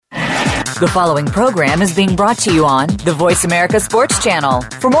The following program is being brought to you on the Voice America Sports Channel.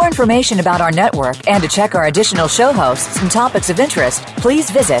 For more information about our network and to check our additional show hosts and topics of interest, please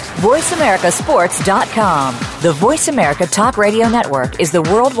visit voiceamericasports.com. The Voice America Talk Radio Network is the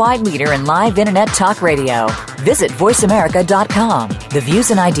worldwide leader in live Internet talk radio. Visit voiceamerica.com. The views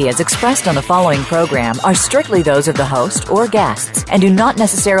and ideas expressed on the following program are strictly those of the host or guests and do not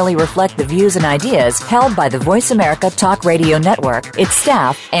necessarily reflect the views and ideas held by the Voice America Talk Radio Network, its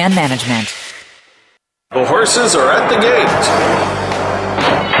staff, and management. The horses are at the gate.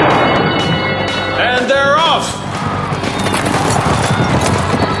 And they're off.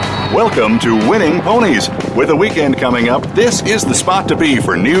 Welcome to Winning Ponies. With a weekend coming up, this is the spot to be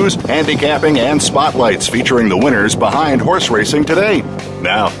for news, handicapping, and spotlights featuring the winners behind horse racing today.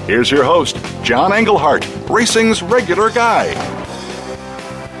 Now, here's your host, John Englehart, racing's regular guy.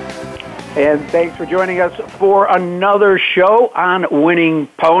 And thanks for joining us for another show on Winning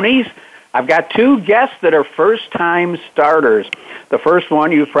Ponies. I've got two guests that are first-time starters. The first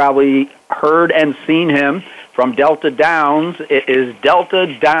one, you've probably heard and seen him from Delta Downs. It is Delta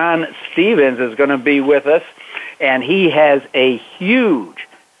Don Stevens is going to be with us, and he has a huge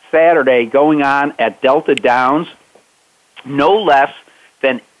Saturday going on at Delta Downs, no less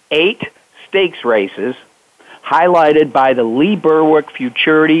than 8 stakes races, highlighted by the Lee Berwick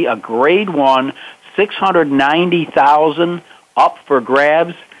Futurity, a Grade 1, $690,000 up for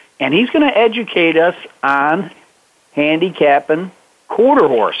grabs. And he's going to educate us on handicapping quarter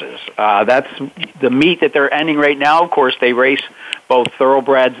horses. That's the meet that they're ending right now. Of course, they race both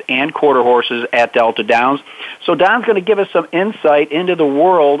thoroughbreds and quarter horses at Delta Downs. So Don's going to give us some insight into the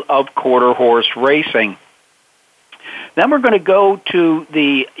world of quarter horse racing. Then we're going to go to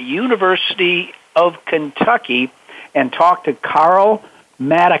the University of Kentucky and talk to Carl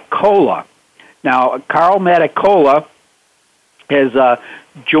Mattacola. Now, Carl Mattacola has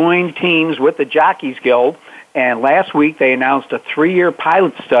joined teams with the Jockeys Guild, and last week they announced a 3-year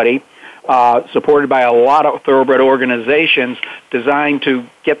pilot study supported by a lot of thoroughbred organizations designed to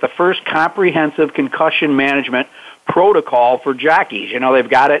get the first comprehensive concussion management protocol for jockeys. You know, they've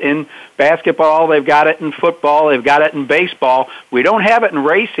got it in basketball, they've got it in football, they've got it in baseball. We don't have it in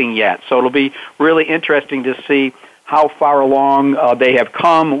racing yet, so it'll be really interesting to see how far along they have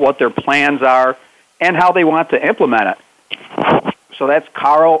come, what their plans are, and how they want to implement it. So that's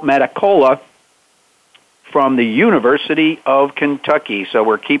Carl Mattacola from the University of Kentucky. So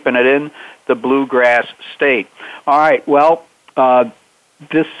we're keeping it in the Bluegrass State. All right, well,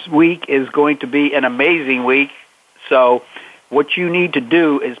 this week is going to be an amazing week. So what you need to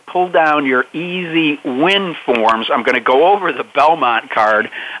do is pull down your easy win forms. I'm going to go over the Belmont card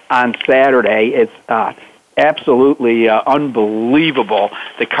on Saturday. It's absolutely unbelievable,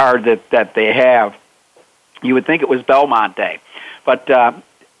 the card that they have. You would think it was Belmont Day. But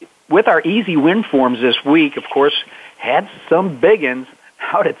with our easy win forms this week, of course, had some big ones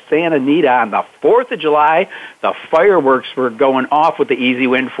out at Santa Anita on the 4th of July. The fireworks were going off with the easy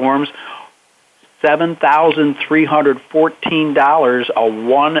win forms. $7,314, a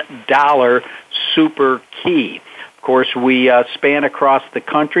 $1 super key. Of course, we span across the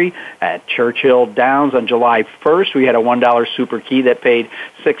country. At Churchill Downs on July 1st, we had a $1 super key that paid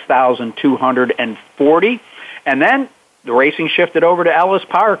 $6,240. And then the racing shifted over to Ellis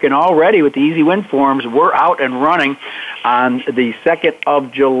Park, and already with the easy win forms, we're out and running on the 2nd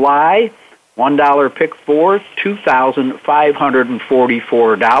of July. $1 pick four,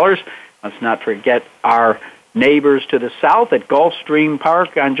 $2,544. Let's not forget our neighbors to the south at Gulfstream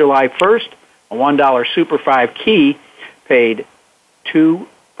Park on July 1st. A $1 Super 5 key paid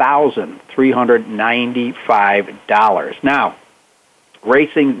 $2,395. Now,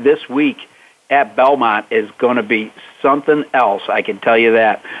 racing this week at Belmont is going to be something else, I can tell you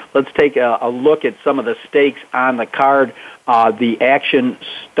that. Let's take a look at some of the stakes on the card. The action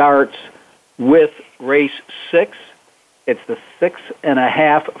starts with race 6. It's the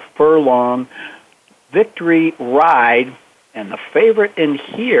 6.5 furlong Victory Ride, and the favorite in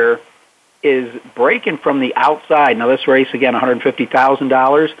here is breaking from the outside. Now, this race, again,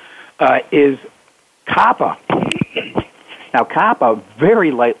 $150,000, is Kappa. Now, Kappa,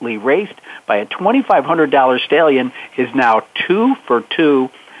 very lightly raced by a $2,500 stallion, is now 2 for 2,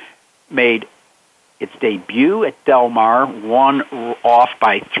 made its debut at Del Mar, won off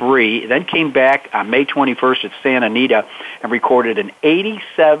by 3, then came back on May 21st at Santa Anita and recorded an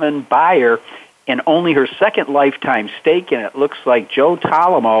 87 buyer in only her second lifetime stake, and it looks like Joe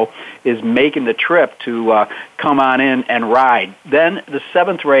Talamo is making the trip to come on in and ride. Then the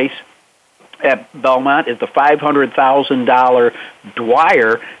 7th race at Belmont is the $500,000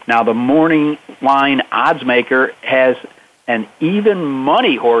 Dwyer. Now, the morning line odds maker has an even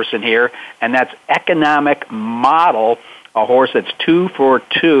money horse in here, and that's Economic Model, a horse that's 2 for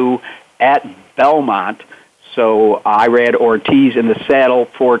 2 at Belmont. So Irad Ortiz in the saddle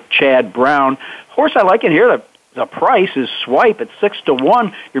for Chad Brown. Horse I like in here, the price is Swipe at 6-1.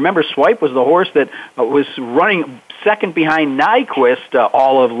 You remember Swipe was the horse that was running second behind Nyquist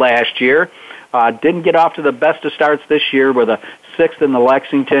all of last year. Didn't get off to the best of starts this year with a 6th in the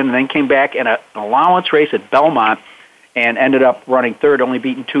Lexington, and then came back in an allowance race at Belmont and ended up running third, only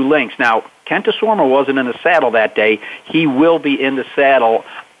beating 2 lengths. Now, Kent Swarmer wasn't in the saddle that day. He will be in the saddle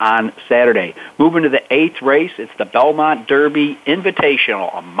on Saturday. Moving to the 8th race, it's the Belmont Derby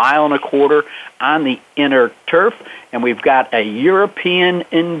Invitational, 1.25 miles on the inner turf, and we've got a European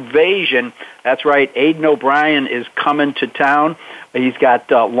invasion. That's right, Aidan O'Brien is coming to town. He's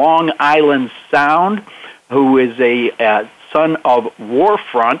got Long Island Sound, who is a son of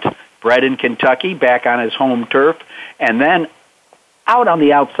Warfront, bred in Kentucky, back on his home turf. And then out on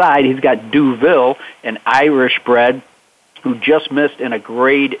the outside, he's got Duville, an Irish bred, who just missed in a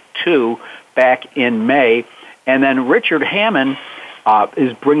Grade 2 back in May. And then Richard Hammond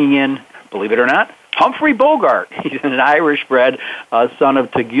is bringing in, believe it or not, Humphrey Bogart. He's an Irish bred, son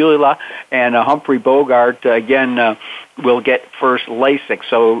of Tagula, and Humphrey Bogart, again, will get first LASIK.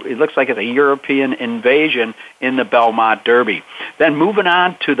 So it looks like it's a European invasion in the Belmont Derby. Then moving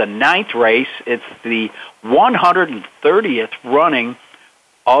on to the 9th race, it's the 130th running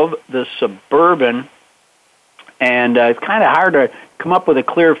of the Suburban. And it's kind of hard to come up with a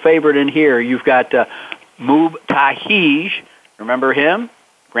clear favorite in here. You've got Moob Tahij. Remember him?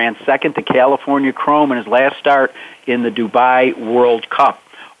 Ran second to California Chrome in his last start in the Dubai World Cup.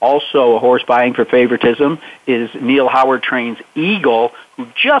 Also a horse vying for favoritism is Neil Howard Train's Eagle, who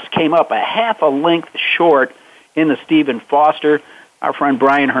just came up a half a length short in the Stephen Foster. Our friend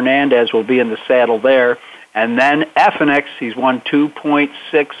Brian Hernandez will be in the saddle there. And then Ethnix, he's won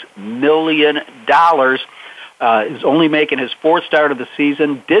 $2.6 million. Is only making his 4th start of the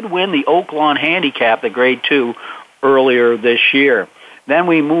season, did win the Oak Lawn Handicap, the Grade 2, earlier this year. Then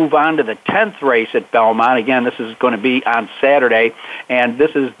we move on to the 10th race at Belmont. Again, this is going to be on Saturday, and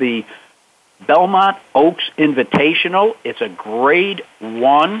this is the Belmont Oaks Invitational. It's a Grade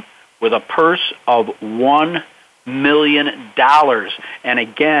 1 with a purse of $1 million. And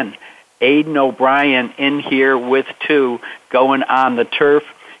again, Aidan O'Brien in here with 2 going on the turf.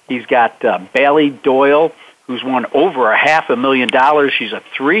 He's got Bailey Doyle, who's won over $500,000. She's a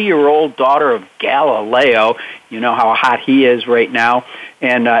 3-year-old daughter of Galileo. You know how hot he is right now.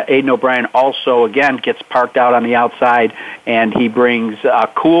 And Aidan O'Brien also, again, gets parked out on the outside, and he brings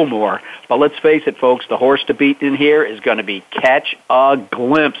Coolmore. But let's face it, folks, the horse to beat in here is going to be Catch a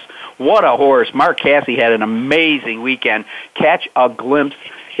Glimpse. What a horse. Mark Cassie had an amazing weekend. Catch a Glimpse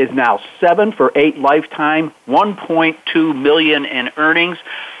is now 7 for 8 lifetime, $1.2 million in earnings.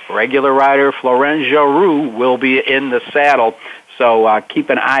 Regular rider Florent Giroux will be in the saddle, so keep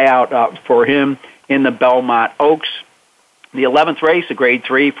an eye out for him in the Belmont Oaks. The 11th race, a Grade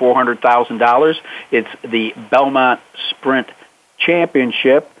 3, $400,000. It's the Belmont Sprint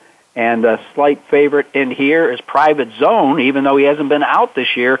Championship, and the slight favorite in here is Private Zone, even though he hasn't been out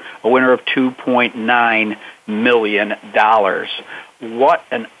this year, a winner of $2.9 million. What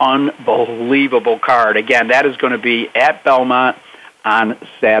an unbelievable card. Again, that is going to be at Belmont on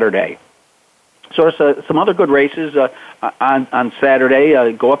Saturday. So some other good races on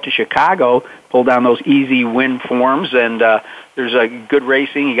Saturday. Go up to Chicago, pull down those easy win forms, and there's a good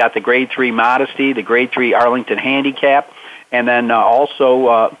racing. You got the Grade 3 Modesty, the Grade 3 Arlington Handicap, and then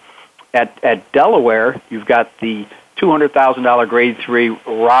also at Delaware, you've got the $200,000 Grade 3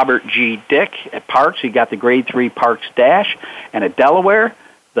 Robert G. Dick. At Parks, you got the Grade 3 Parks Dash, and at Delaware,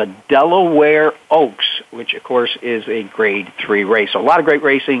 the Delaware Oaks, which, of course, is a Grade 3 race. So a lot of great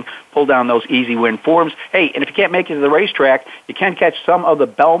racing. Pull down those easy win forms. Hey, and if you can't make it to the racetrack, you can catch some of the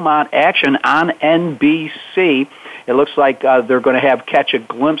Belmont action on NBC. It looks like they're going to have Catch a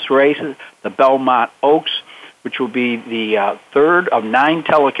Glimpse races, the Belmont Oaks, which will be the 3rd of 9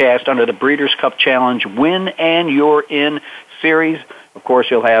 telecasts under the Breeders' Cup Challenge Win and You're In series. Of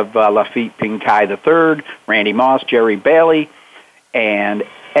course, you'll have Lafitte Pinkai III, Randy Moss, Jerry Bailey, and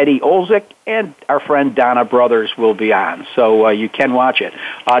Eddie Olczyk, and our friend Donna Brothers will be on, so you can watch it.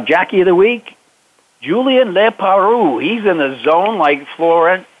 Jockey of the Week, Julien Leparoux. He's in the zone like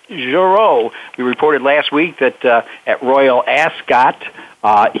Florent Giroux. We reported last week that at Royal Ascot,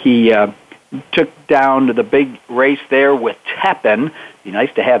 he took down the big race there with Tepin. Be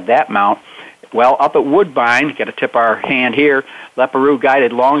nice to have that mount. Well, up at Woodbine, got to tip our hand here, Leparoux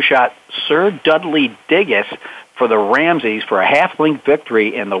guided long shot Sir Dudley Digges for the Ramseys for a half-length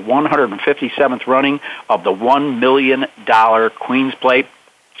victory in the 157th running of the $1 million Queen's Plate.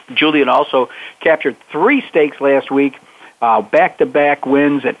 Julian also captured 3 stakes last week, back-to-back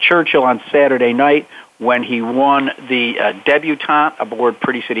wins at Churchill on Saturday night when he won the debutante aboard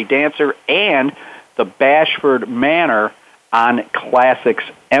Pretty City Dancer and the Bashford Manor on Classics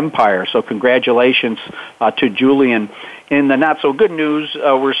Empire. So congratulations to Julian. In the not-so-good news,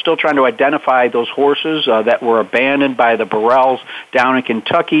 we're still trying to identify those horses that were abandoned by the Burrells down in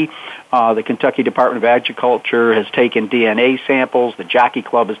Kentucky. The Kentucky Department of Agriculture has taken DNA samples. The Jockey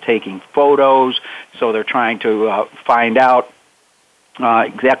Club is taking photos. So they're trying to find out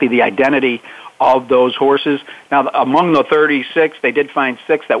exactly the identity of those horses. Now, among the 36, they did find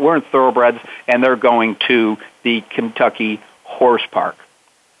 6 that weren't thoroughbreds, and they're going to the Kentucky Horse Park.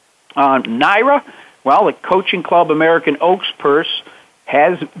 Naira, well, the Coaching Club American Oaks purse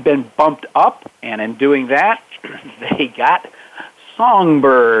has been bumped up, and in doing that, they got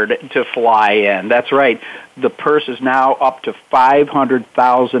Songbird to fly in. That's right. The purse is now up to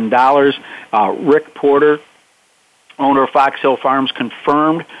 $500,000. Rick Porter, owner of Fox Hill Farms,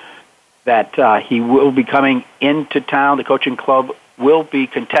 confirmed that he will be coming into town. The Coaching Club will be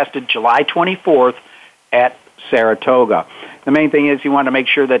contested July 24th at Saratoga. The main thing is he wanted to make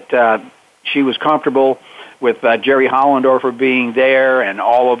sure that she was comfortable with Jerry Hollendorfer being there and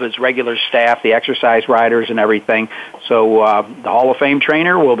all of his regular staff, the exercise riders and everything. So the Hall of Fame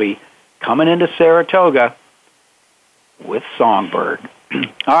trainer will be coming into Saratoga with Songbird.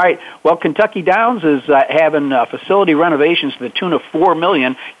 All right. Well, Kentucky Downs is having facility renovations to the tune of $4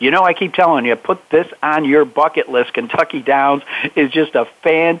 million. You know, I keep telling you, put this on your bucket list. Kentucky Downs is just a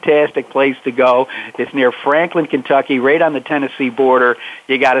fantastic place to go. It's near Franklin, Kentucky, right on the Tennessee border.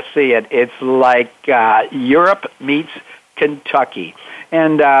 You got to see it. It's like Europe meets Kentucky.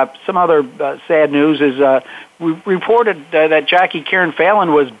 And some other sad news is we reported that jockey Kieran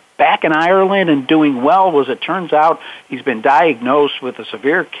Fallon was back in Ireland and doing well. As it turns out, he's been diagnosed with a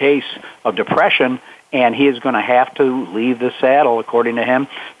severe case of depression, and he is going to have to leave the saddle, according to him.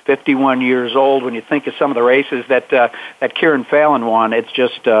 51 years old. When you think of some of the races that Kieran Fallon won, it's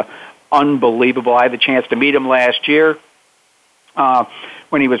just unbelievable. I had the chance to meet him last year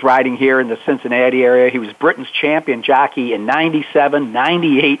when he was riding here in the Cincinnati area. He was Britain's champion jockey in 97,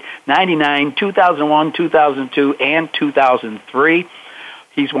 98, 99, 2001, 2002, and 2003.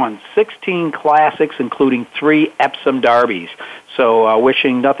 He's won 16 classics, including 3 Epsom Derbies. So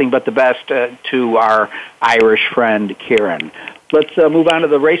wishing nothing but the best to our Irish friend, Kieran. Let's move on to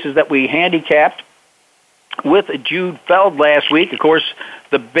the races that we handicapped with Jude Feld last week. Of course,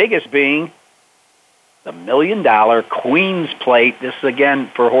 the biggest being the $1 million Queen's Plate. This is,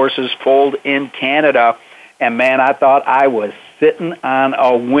 again, for horses foaled in Canada. And, man, I thought I was sitting on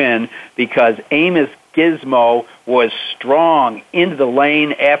a win because Amos Gizmo was strong into the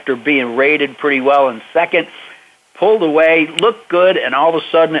lane after being rated pretty well in second, pulled away, looked good, and all of a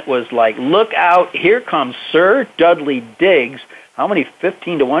sudden it was like, look out, here comes Sir Dudley Diggs. How many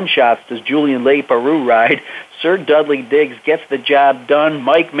 15-1 shots does Julian Leparoux ride? Sir Dudley Diggs gets the job done.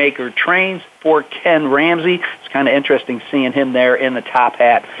 Mike Maker trains for Ken Ramsey. It's kind of interesting seeing him there in the top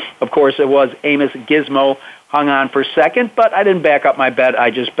hat. Of course, it was Amos Gizmo hung on for second, but I didn't back up my bet.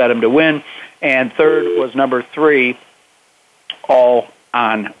 I just bet him to win. And third was number 3, All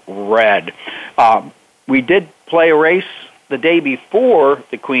on Red. We did play a race the day before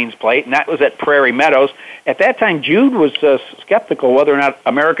the Queen's Plate, and that was at Prairie Meadows. At that time, Jude was skeptical whether or not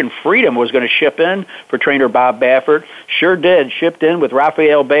American Freedom was going to ship in for trainer Bob Baffert. Sure did. Shipped in with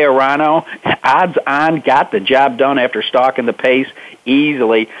Rafael Bejarano. Odds on, got the job done after stalking the pace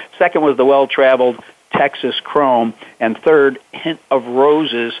easily. Second was the well-traveled Texas Chrome. And third, Hint of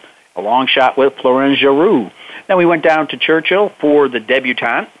Roses, a long shot with Florent Giroux. Then we went down to Churchill for the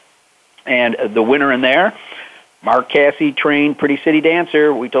debutante, and the winner in there, Mark Cassey trained Pretty City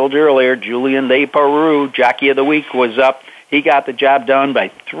Dancer. We told you earlier, Julian Leparoux, Jockey of the Week, was up. He got the job done by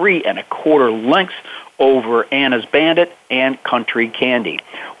 3 1/4 lengths over Anna's Bandit and Country Candy.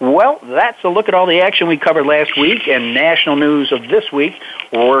 Well, that's a look at all the action we covered last week and national news of this week.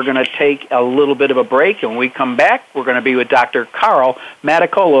 We're going to take a little bit of a break, and when we come back, we're going to be with Dr. Carl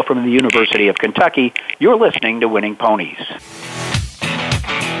Mattacola from the University of Kentucky. You're listening to Winning Ponies.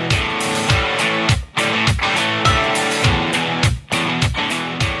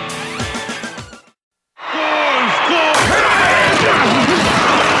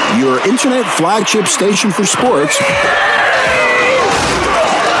 Your internet flagship station for sports.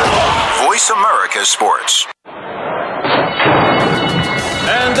 Voice America Sports.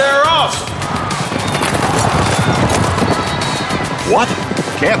 And they're off. What?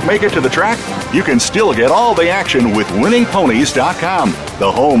 Can't make it to the track? You can still get all the action with winningponies.com,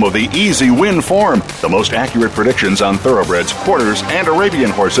 the home of the easy win form, the most accurate predictions on thoroughbreds, quarters, and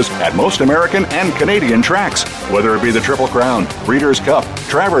Arabian horses at most American and Canadian tracks. Whether it be the Triple Crown, Breeders' Cup,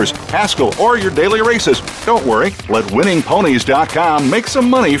 Travers, Haskell, or your daily races, don't worry, let winningponies.com make some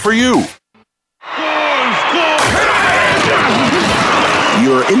money for you.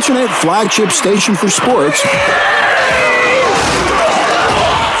 Your internet flagship station for sports.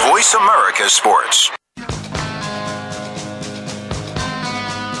 Voice America Sports.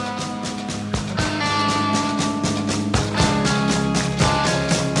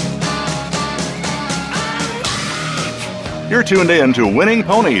 You're tuned in to Winning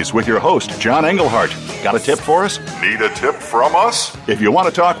Ponies with your host, John Englehart. Got a tip for us? Need a tip from us? If you want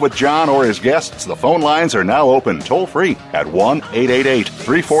to talk with John or his guests, the phone lines are now open toll-free at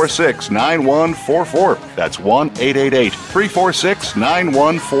 1-888-346-9144. That's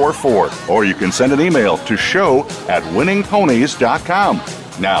 1-888-346-9144. Or you can send an email to show@winningponies.com.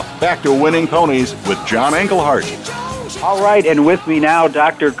 Now, back to Winning Ponies with John Englehart. All right, and with me now,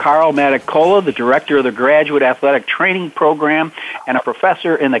 Dr. Carl Mattacola, the director of the Graduate Athletic Training Program and a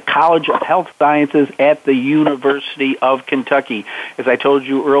professor in the College of Health Sciences at the University of Kentucky. As I told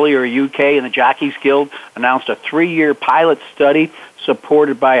you earlier, UK and the Jockeys Guild announced a 3-year pilot study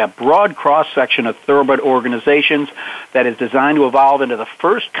supported by a broad cross-section of thoroughbred organizations that is designed to evolve into the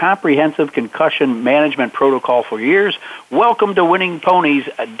first comprehensive concussion management protocol for years. Welcome to Winning Ponies,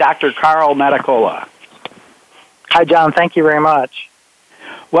 Dr. Carl Mattacola. Hi, John. Thank you very much.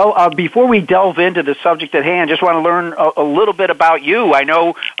 Well, before we delve into the subject at hand, just want to learn a little bit about you. I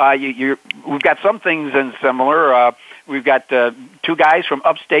know we've got some things in similar. We've got 2 guys from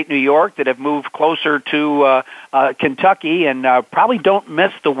upstate New York that have moved closer to Kentucky and probably don't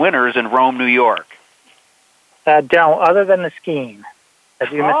miss the winters in Rome, New York. Don't, other than the skiing. I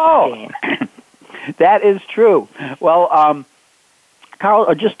do miss the skiing. That is true. Well,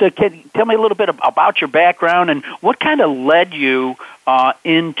 Carl, just tell me a little bit about your background and what kind of led you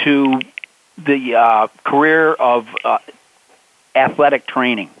into the career of athletic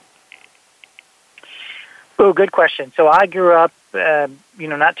training. Oh, good question. So I grew up,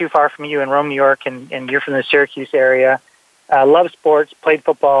 not too far from you in Rome, New York, and you're from the Syracuse area. Loved sports, played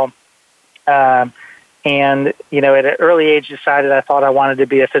football, and at an early age decided I thought I wanted to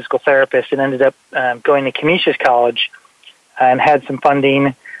be a physical therapist and ended up going to Canisius College. And had some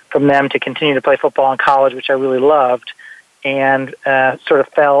funding from them to continue to play football in college, which I really loved, and sort of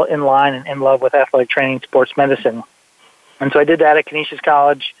fell in line and in love with athletic training, sports medicine. And so I did that at Canisius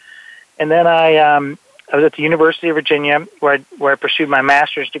College. And then I was at the University of Virginia, where I pursued my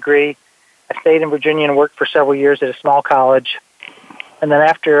master's degree. I stayed in Virginia and worked for several years at a small college. And then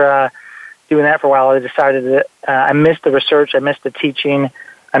after doing that for a while, I decided that I missed the research, I missed the teaching,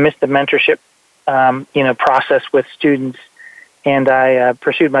 I missed the mentorship, process with students. And I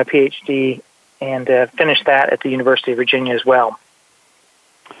pursued my PhD and finished that at the University of Virginia as well.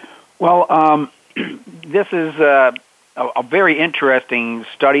 Well, this is a very interesting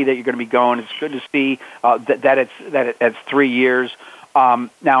study that you're going to be going. It's good to see that it's 3 years.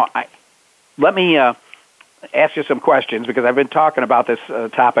 Now, let me ask you some questions because I've been talking about this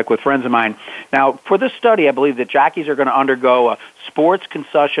topic with friends of mine. Now, for this study, I believe that jockeys are going to undergo a sports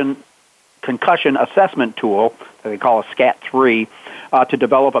concussion assessment tool that they call a SCAT-3 to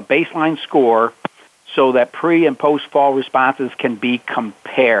develop a baseline score so that pre- and post-fall responses can be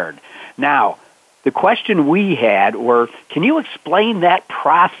compared. Now, the question we had were, can you explain that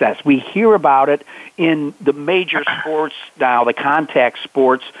process? We hear about it in the major sports now, the contact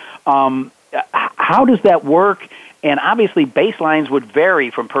sports. How does that work? And obviously, baselines would vary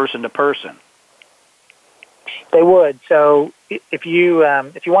from person to person. They would. So if you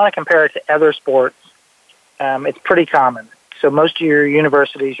want to compare it to other sports, it's pretty common. So most of your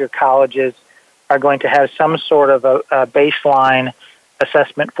universities, your colleges, are going to have some sort of a baseline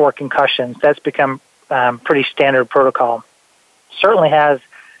assessment for concussions. That's become pretty standard protocol. Certainly has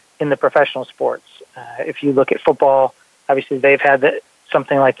in the professional sports. If you look at football, obviously they've had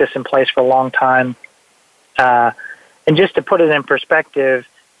something like this in place for a long time. And just to put it in perspective,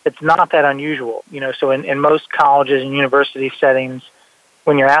 it's not that unusual. So in most colleges and university settings,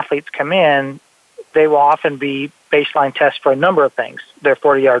 when your athletes come in, they will often be baseline tests for a number of things. Their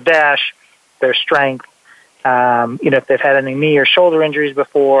 40-yard dash, their strength, if they've had any knee or shoulder injuries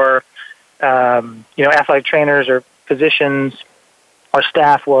before, athletic trainers or physicians or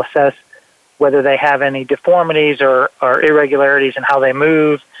staff will assess whether they have any deformities or irregularities in how they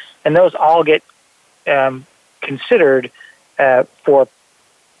move. And those all get considered for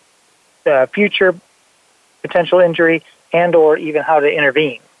future potential injury and or even how to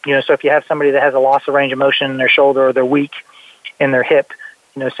intervene. So if you have somebody that has a loss of range of motion in their shoulder or they're weak in their hip,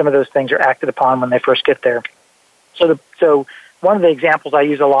 some of those things are acted upon when they first get there. So one of the examples I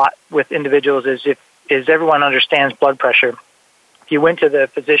use a lot with individuals is everyone understands blood pressure. If you went to the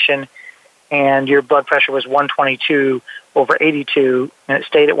physician and your blood pressure was 122 over 82, and it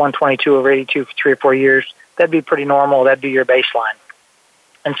stayed at 122 over 82 for 3 or 4 years, that'd be pretty normal. That'd be your baseline.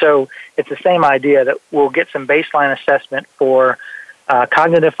 And so it's the same idea that we'll get some baseline assessment for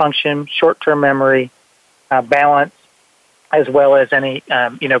cognitive function, short-term memory, balance, as well as any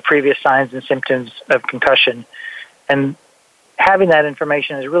previous signs and symptoms of concussion. And having that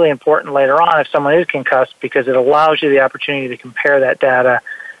information is really important later on if someone is concussed, because it allows you the opportunity to compare that data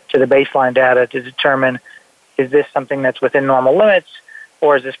to the baseline data to determine, is this something that's within normal limits,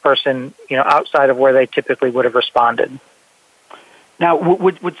 or is this person outside of where they typically would have responded? Now,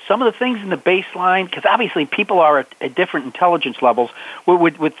 would some of the things in the baseline, because obviously people are at different intelligence levels,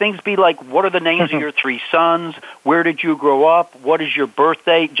 would things be like, what are the names of your 3 sons? Where did you grow up? What is your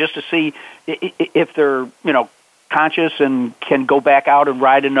birthday? Just to see if they're, conscious and can go back out and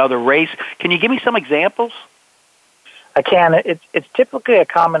ride another race. Can you give me some examples? I can. It's typically a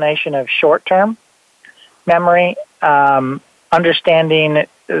combination of short-term memory, understanding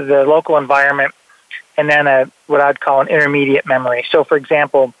the local environment, and then what I'd call an intermediate memory. So, for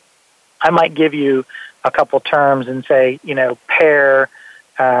example, I might give you a couple terms and say, pair,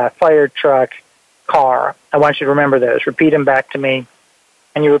 fire truck, car. I want you to remember those. Repeat them back to me,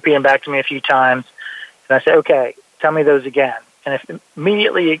 and you repeat them back to me a few times. And I say, okay, tell me those again. And if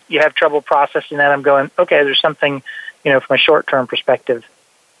immediately you have trouble processing that, I'm going, okay, there's something, from a short-term perspective.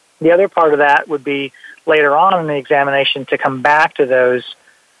 The other part of that would be later on in the examination to come back to those,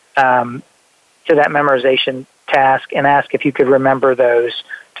 to that memorization task and ask if you could remember those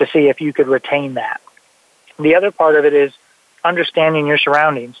to see if you could retain that. The other part of it is understanding your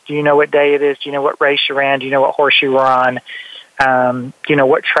surroundings. Do you know what day it is? Do you know what race you're in? Do you know what horse you were on? Do you know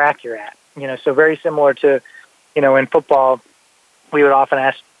what track you're at? So very similar to, in football, we would often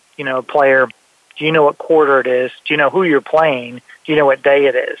ask, a player, do you know what quarter it is? Do you know who you're playing? Do you know what day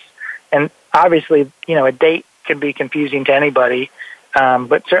it is? And obviously, a date can be confusing to anybody,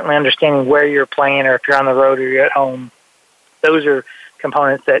 but certainly understanding where you're playing or if you're on the road or you're at home, those are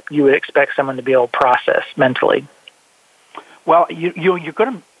components that you would expect someone to be able to process mentally. Well, you're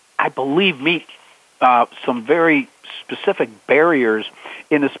going to, I believe, meet some very specific barriers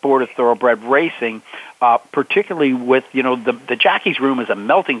in the sport of thoroughbred racing, particularly with, the jockeys room is a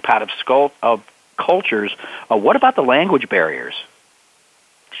melting pot of cultures. What about the language barriers?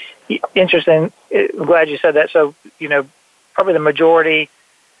 Interesting. I'm glad you said that. So, probably the majority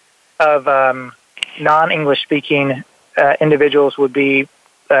of non-English speaking individuals would be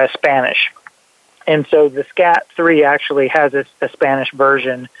Spanish. And so the SCAT 3 actually has a Spanish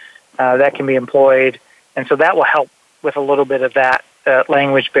version that can be employed. And so that will help with a little bit of that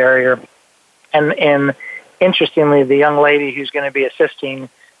language barrier. And interestingly, the young lady who's going to be assisting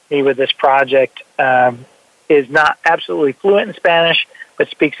me with this project is not absolutely fluent in Spanish, but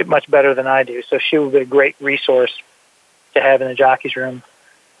speaks it much better than I do. So she will be a great resource to have in the jockeys room.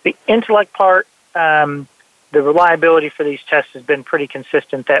 The intellect part, the reliability for these tests has been pretty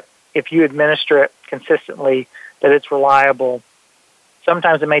consistent, that if you administer it consistently, that it's reliable.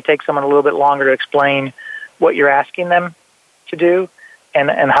 Sometimes it may take someone a little bit longer to explain what you're asking them to do and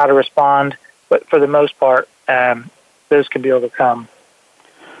how to respond, but for the most part, those can be overcome.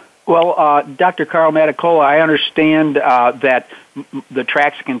 Well, Dr. Carl Mattacola, I understand that the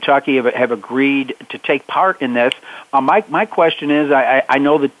tracks in Kentucky have agreed to take part in this. My question is, I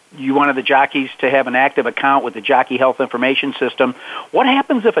know that you wanted the jockeys to have an active account with the Jockey Health Information System. What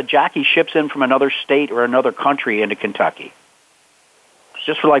happens if a jockey ships in from another state or another country into Kentucky?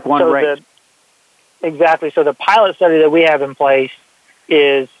 Just for like one race. Exactly. So the pilot study that we have in place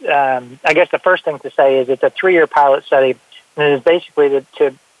is, I guess the first thing to say is it's a 3-year pilot study, and it is basically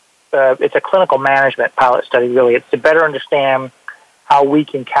it's a clinical management pilot study, really. It's to better understand how we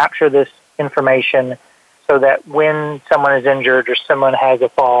can capture this information so that when someone is injured or someone has a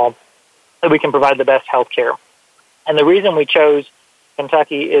fall, that we can provide the best health care. And the reason we chose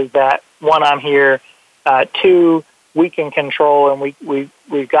Kentucky is that, 1, I'm here, 2, we can control, and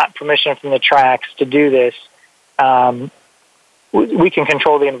we've got permission from the tracks to do this. We can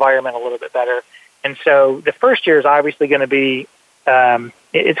control the environment a little bit better. And so the first year is obviously going to be,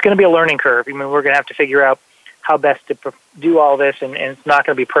 it's going to be a learning curve. I mean, we're going to have to figure out how best to do all this, and it's not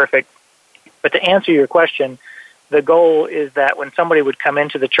going to be perfect. But to answer your question, the goal is that when somebody would come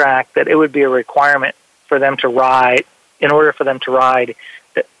into the track, that it would be a requirement for them to ride. In order for them to ride,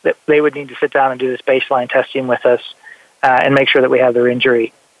 that they would need to sit down and do this baseline testing with us and make sure that we have their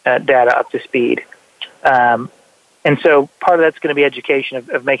injury data up to speed. And so part of that's going to be education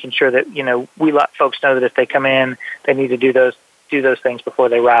of making sure that, we let folks know that if they come in, they need to do those things before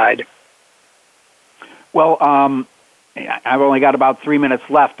they ride. Well, I've only got about 3 minutes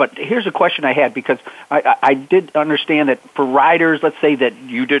left, but here's a question I had, because I did understand that for riders, let's say that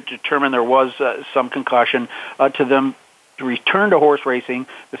you did determine there was some concussion, to them to return to horse racing,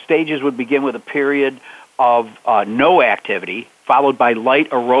 the stages would begin with a period of no activity, followed by light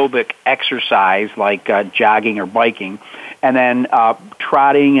aerobic exercise like jogging or biking, and then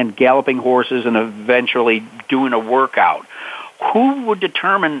trotting and galloping horses, and eventually doing a workout. Who would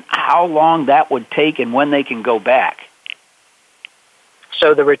determine how long that would take and when they can go back?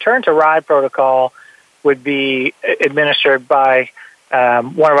 So the return to ride protocol would be administered by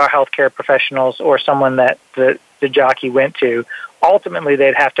one of our healthcare professionals or someone that the jockey went to. Ultimately,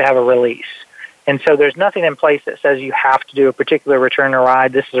 they'd have to have a release. And so there's nothing in place that says you have to do a particular return to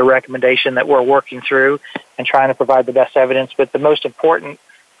ride. This is a recommendation that we're working through and trying to provide the best evidence. But the most important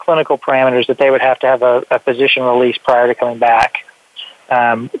clinical parameters that they would have to have a physician release prior to coming back.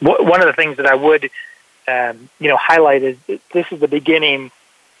 One of the things that I would highlight is this is the beginning,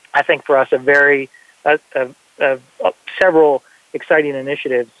 I think, for us, of several exciting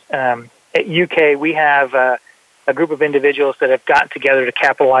initiatives. At UK, we have a group of individuals that have gotten together to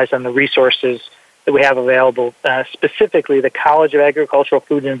capitalize on the resources that we have available, specifically the College of Agricultural,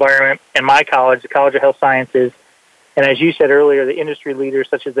 Food and Environment, and my college, the College of Health Sciences. And as you said earlier, the industry leaders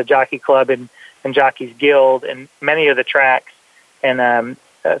such as the Jockey Club and Jockeys Guild and many of the tracks and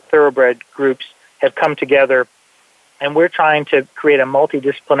thoroughbred groups have come together, and we're trying to create a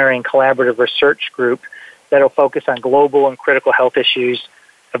multidisciplinary and collaborative research group that will focus on global and critical health issues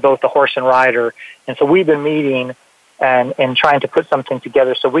of both the horse and rider. And so we've been meeting and trying to put something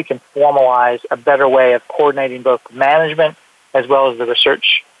together so we can formalize a better way of coordinating both the management as well as the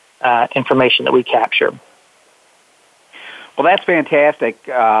research information that we capture. Well, that's fantastic,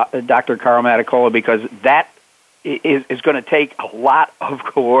 Dr. Carl Mattacola, because that is going to take a lot of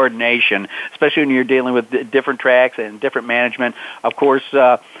coordination, especially when you're dealing with different tracks and different management. Of course,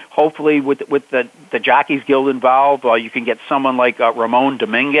 hopefully with the Jockeys Guild involved, you can get someone like Ramon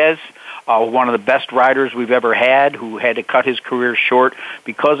Dominguez, one of the best riders we've ever had, who had to cut his career short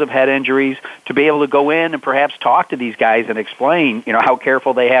because of head injuries, to be able to go in and perhaps talk to these guys and explain, how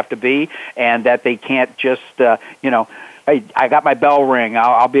careful they have to be, and that they can't just, hey, I got my bell ring,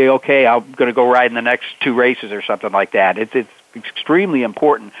 I'll be okay, I'm going to go ride in the next 2 races or something like that. It's extremely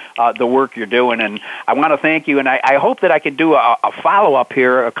important, the work you're doing, and I want to thank you, and I hope that I can do a follow-up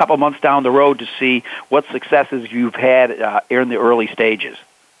here a couple months down the road to see what successes you've had in the early stages.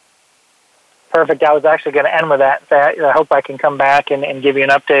 Perfect. I was actually going to end with that. I hope I can come back and give you an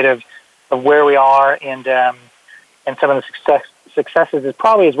update of where we are and some of the successes, is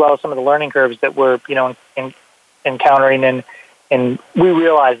probably as well as some of the learning curves that we're encountering, and we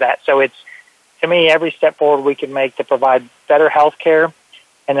realize that. So it's, to me, every step forward we can make to provide better health care,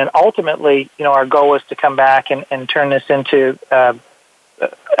 and then ultimately, our goal is to come back and turn this into an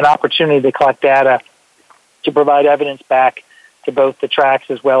opportunity to collect data to provide evidence back to both the tracks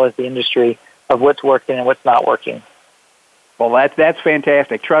as well as the industry of what's working and what's not working. Well, that's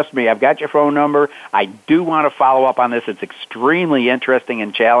fantastic. Trust me, I've got your phone number. I do want to follow up on this. It's extremely interesting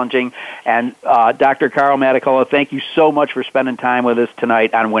and challenging. And Dr. Carl Mattacola, thank you so much for spending time with us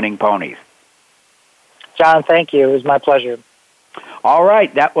tonight on Winning Ponies. John, thank you. It was my pleasure. All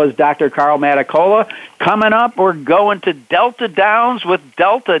right, that was Dr. Carl Mattacola. Coming up, we're going to Delta Downs with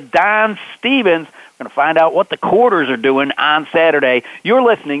Delta Don Stevens. We're going to find out what the quarters are doing on Saturday. You're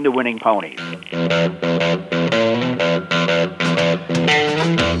listening to Winning Ponies.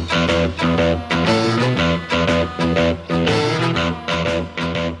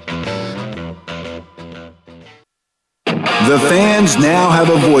 The fans now have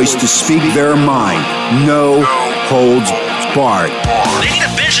a voice to speak their mind. No holds barred. They need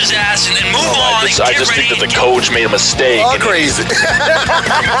to bench his ass and move on. I just think that the coach made a mistake. All crazy.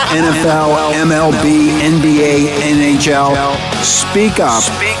 NFL, MLB, NBA, NHL. Speak up.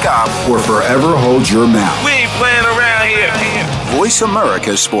 Speak up. Or forever hold your mouth. We ain't playing around here. Voice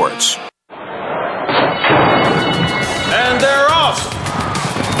America Sports. And they're off.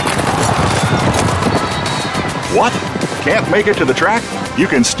 What? Can't make it to the track? You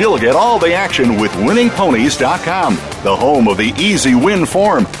can still get all the action with winningponies.com, the home of the easy win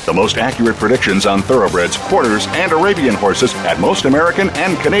form, the most accurate predictions on thoroughbreds, quarters, and Arabian horses at most American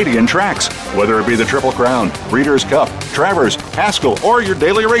and Canadian tracks. Whether it be the Triple Crown, Breeders' Cup, Travers, Haskell, or your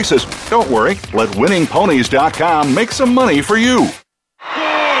daily races, don't worry, let winningponies.com make some money for you.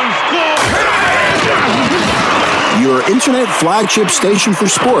 Your your internet flagship station for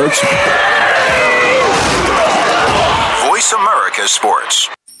sports. Voice America Sports.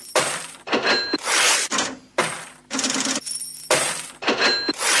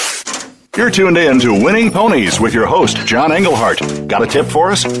 You're tuned in to Winning Ponies with your host, John Englehart. Got a tip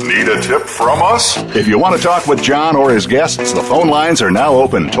for us? Need a tip from us? If you want to talk with John or his guests, the phone lines are now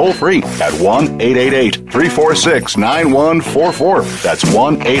open toll-free at 1-888-346-9144. That's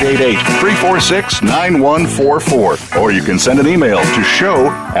 1-888-346-9144. Or you can send an email to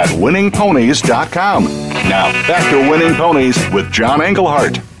show@winningponies.com. Now, back to Winning Ponies with John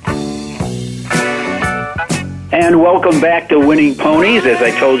Englehart. And welcome back to Winning Ponies. As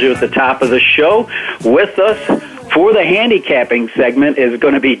I told you at the top of the show, with us for the handicapping segment is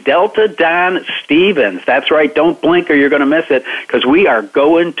going to be Delta Don Stevens. That's right, don't blink or you're going to miss it, because we are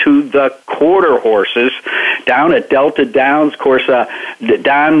going to the quarter horses down at Delta Downs. Of course,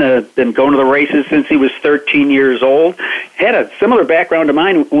 Don been going to the races since he was 13 years old. Had a similar background to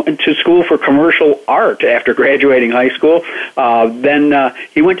mine, went to school for commercial art after graduating high school. Then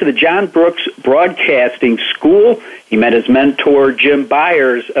he went to the John Brooks Broadcasting School. He met his mentor, Jim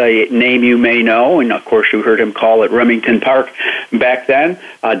Byers, a name you may know, and of course you heard him call at Remington Park back then.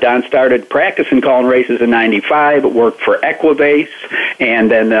 Don started practicing calling races in '95, worked for Equibase, and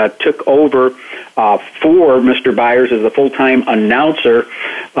then took over for Mr. Byers as a full-time announcer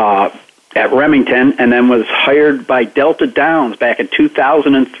at Remington, and then was hired by Delta Downs back in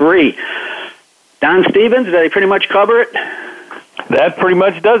 2003. Don Stevens, did I pretty much cover it? That pretty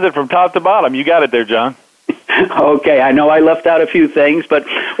much does it from top to bottom. You got it there, John. Okay, I know I left out a few things, but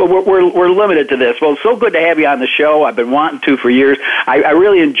we're limited to this. Well, it's so good to have you on the show. I've been wanting to for years. I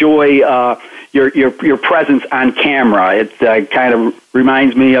really enjoy your presence on camera. It kind of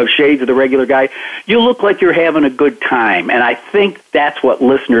reminds me of shades of the regular guy. You look like you're having a good time, and I think that's what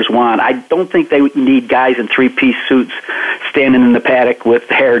listeners want. I don't think they need guys in three-piece suits standing in the paddock with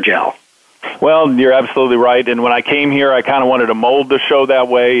hair gel. Well, you're absolutely right. And when I came here, I kind of wanted to mold the show that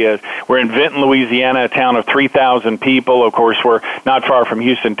way. We're in Vinton, Louisiana, a town of 3,000 people. Of course, we're not far from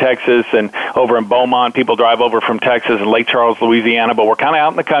Houston, Texas, and over in Beaumont, people drive over from Texas and Lake Charles, Louisiana. But we're kind of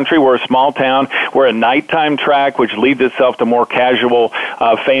out in the country. We're a small town. We're a nighttime track, which leads itself to more casual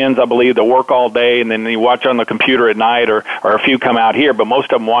fans, I believe, that work all day, and then you watch on the computer at night, or a few come out here, but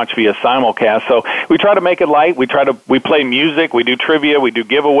most of them watch via simulcast. So we try to make it light. We play music. We do trivia. We do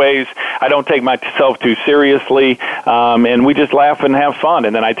giveaways. I don't take myself too seriously, and we just laugh and have fun.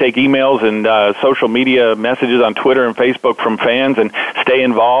 And then I take emails and social media messages on Twitter and Facebook from fans and stay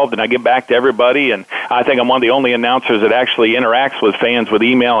involved, and I get back to everybody. And I think I'm one of the only announcers that actually interacts with fans with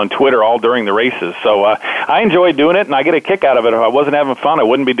email and Twitter all during the races. So I enjoy doing it, and I get a kick out of it. If I wasn't having fun, I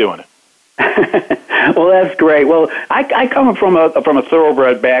wouldn't be doing it. Well, that's great. Well, I come from a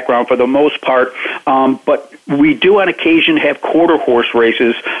thoroughbred background for the most part, but we do on occasion have quarter horse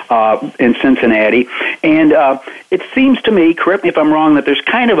races in Cincinnati, and it seems to me, correct me if I'm wrong, that there's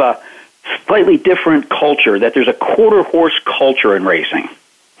kind of a slightly different culture, that there's a quarter horse culture in racing.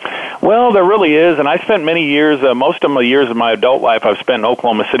 Well, there really is, and I spent many years, most of my years of my adult life, I've spent in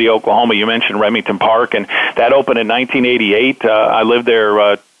Oklahoma City, Oklahoma. You mentioned Remington Park, and that opened in 1988. I lived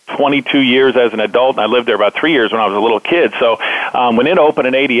there 22 years as an adult, and I lived there about 3 years when I was a little kid. So when it opened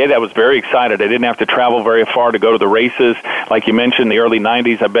in 88, I was very excited. I didn't have to travel very far to go to the races. Like you mentioned, in the early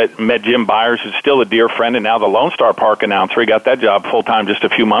 90s, I met Jim Byers, who's still a dear friend, and now the Lone Star Park announcer. He got that job full-time just a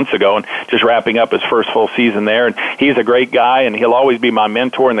few months ago and just wrapping up his first full season there. And he's a great guy, and he'll always be my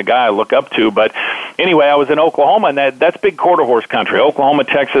mentor and the guy I look up to. But anyway, I was in Oklahoma, and that's big quarter horse country. Oklahoma,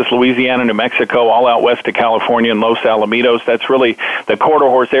 Texas, Louisiana, New Mexico, all out west of California and Los Alamitos. That's really the quarter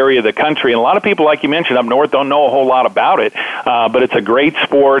horse area of the country. And a lot of people, like you mentioned, up north don't know a whole lot about it, but it's a great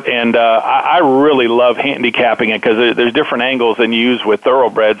sport, and I really love handicapping it because there's different angles than you use with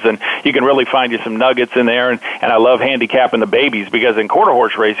thoroughbreds, and you can really find you some nuggets in there, and I love handicapping the babies because in quarter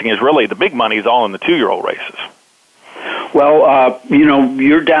horse racing is really the big money is all in the 2-year-old races. Well,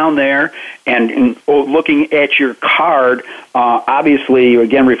 you're down there, and looking at your card, obviously,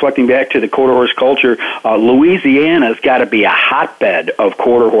 again, reflecting back to the quarter horse culture, Louisiana's got to be a hotbed of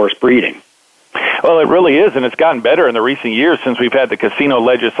quarter horse breeding. Well, it really is, and it's gotten better in the recent years since we've had the casino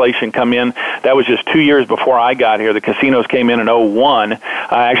legislation come in. That was just 2 years before I got here. The casinos came in 2001.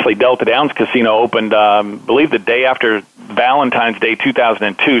 Actually, Delta Downs Casino opened, I believe, the day after Valentine's Day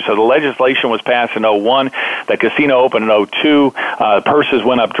 2002. So the legislation was passed in 01. The casino opened in 02. Purses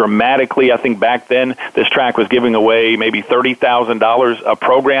went up dramatically. I think back then this track was giving away maybe $30,000 a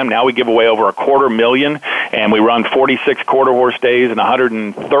program. Now we give away over $250,000, and we run 46 quarter horse days and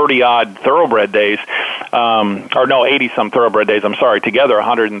 130 odd thoroughbred days. 80-some thoroughbred days, I'm sorry, together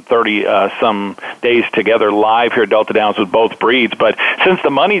 130 some days together live here at Delta Downs with both breeds. But since the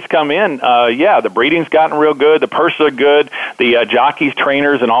money's come in, the breeding's gotten real good, the purses are good, the jockeys,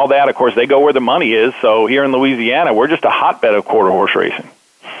 trainers, and all that, of course, they go where the money is. So here in Louisiana, we're just a hotbed of quarter horse racing.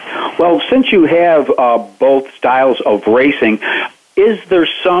 Well, since you have both styles of racing, is there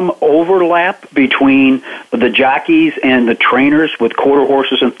some overlap between the jockeys and the trainers with quarter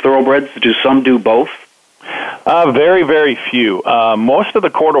horses and thoroughbreds? Do some do both? Very, very few. Most of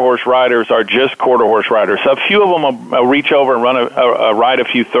the quarter horse riders are just quarter horse riders. A few of them will reach over and ride a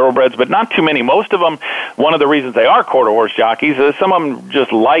few thoroughbreds, but not too many. Most of them, one of the reasons they are quarter horse jockeys is some of them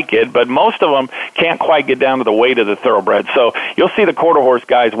just like it, but most of them can't quite get down to the weight of the thoroughbreds. So you'll see the quarter horse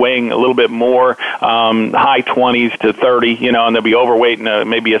guys weighing a little bit more, high 20s to 30, and they'll be overweight and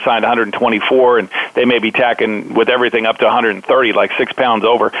maybe assigned 124, and they may be tacking with everything up to 130, like 6 pounds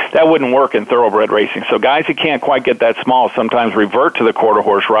over. That wouldn't work in thoroughbred racing. So guys who can't quite get that small sometimes revert to the quarter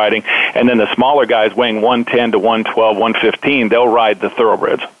horse riding, and then the smaller guys weighing 110 to 112, 115, they'll ride the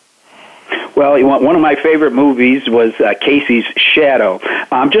thoroughbreds. Well, one of my favorite movies was Casey's Shadow.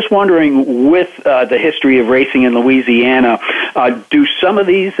 I'm just wondering, with the history of racing in Louisiana, do some of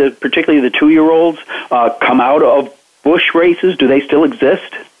these, particularly the 2-year-olds, come out of bush races? Do they still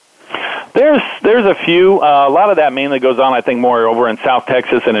exist? There's a few. A lot of that mainly goes on, I think, more over in South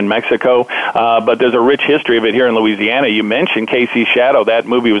Texas and in Mexico. But there's a rich history of it here in Louisiana. You mentioned Casey's Shadow. That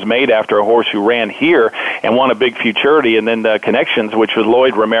movie was made after a horse who ran here and won a big Futurity, and then the Connections, which was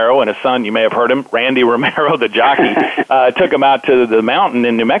Lloyd Romero and his son. You may have heard him, Randy Romero, the jockey, took him out to the mountain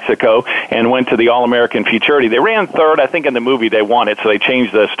in New Mexico and went to the All-American Futurity. They ran third. I think in the movie they won it, so they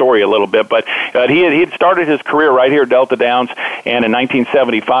changed the story a little bit. But he had started his career right here at Delta Downs, and in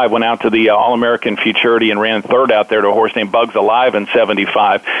 1975 went out to the All-American Futurity and ran third out there to a horse named Bugs Alive in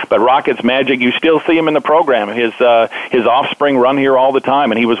 75. But Rocket's Magic, you still see him in the program. His offspring run here all the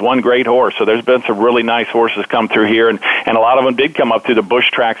time, and he was one great horse. So there's been some really nice horses come through here, and a lot of them did come up through the bush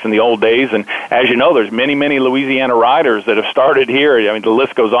tracks in the old days. And as you know, there's many, many Louisiana riders that have started here. I mean, the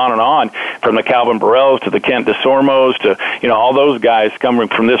list goes on and on, from the Calvin Burrells to the Kent DeSormos to, all those guys coming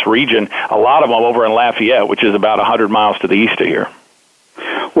from this region. A lot of them over in Lafayette, which is about 100 miles to the east of here.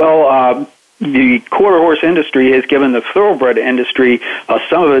 Well, the quarter horse industry has given the thoroughbred industry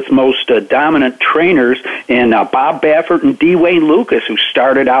some of its most dominant trainers in Bob Baffert and D. Wayne Lucas, who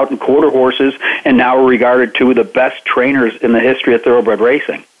started out in quarter horses and now are regarded two of the best trainers in the history of thoroughbred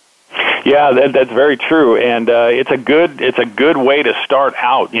racing. Yeah, that's very true, and it's a good way to start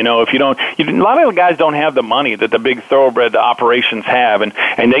out. If you don't, a lot of the guys don't have the money that the big thoroughbred operations have, and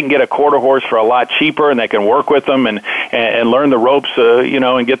they can get a quarter horse for a lot cheaper, and they can work with them and learn the ropes,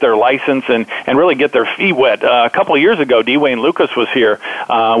 and get their license and really get their feet wet. A couple of years ago, D. Wayne Lucas was here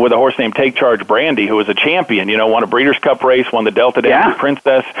with a horse named Take Charge Brandy, who was a champion. Won a Breeders' Cup race, won the Delta Downs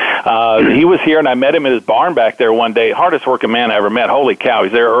Princess. He was here, and I met him in his barn back there one day. Hardest working man I ever met. Holy cow,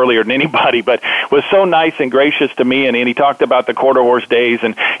 he's there earlier than anybody, but was so nice and gracious to me, and he talked about the quarter horse days,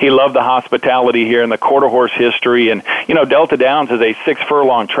 and he loved the hospitality here and the quarter horse history. And Delta Downs is a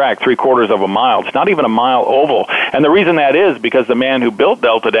 6-furlong track, 3/4 of a mile. It's not even a mile oval, and the reason that is because the man who built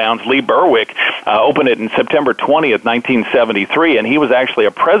Delta Downs, Lee Berwick, opened it in September 20th, 1973, and he was actually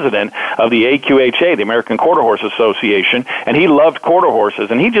a president of the AQHA, the American Quarter Horse Association, and he loved quarter horses,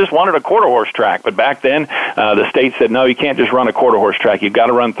 and he just wanted a quarter horse track. But back then, the state said, no, you can't just run a quarter horse track. You've got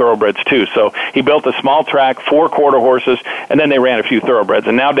to run thoroughbreds too. So he built a small track, 4 quarter horses, and then they ran a few thoroughbreds.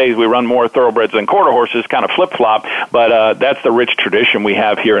 And nowadays we run more thoroughbreds than quarter horses, kind of flip-flop, but that's the rich tradition we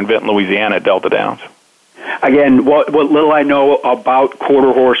have here in Vinton, Louisiana at Delta Downs. Again, what little I know about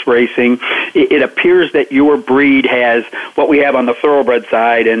quarter horse racing, it appears that your breed has what we have on the thoroughbred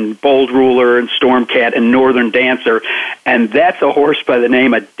side, and Bold Ruler and Stormcat and Northern Dancer, and that's a horse by the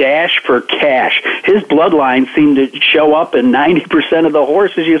name of Dash for Cash. His bloodline seemed to show up in 90% of the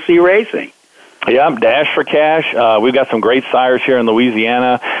horses you see racing. Yeah, Dash for Cash. We've got some great sires here in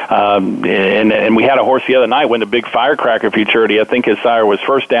Louisiana, and we had a horse the other night win the big Firecracker Futurity. I think his sire was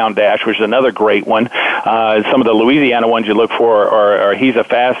First Down Dash, which is another great one. Some of the Louisiana ones you look for are He's a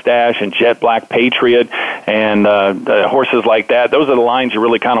Fast Dash and Jet Black Patriot, and horses like that. Those are the lines you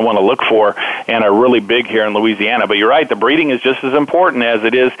really kind of want to look for and are really big here in Louisiana. But you're right, the breeding is just as important as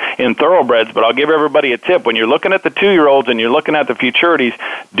it is in thoroughbreds. But I'll give everybody a tip. When you're looking at the 2-year-olds and you're looking at the Futurities,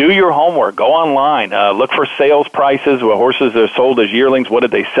 do your homework. Go online online. Look for sales prices, what horses are sold as yearlings, what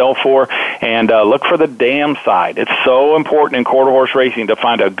did they sell for, and look for the dam side. It's so important in quarter horse racing to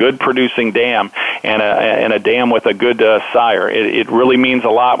find a good producing dam and a dam with a good sire. It really means a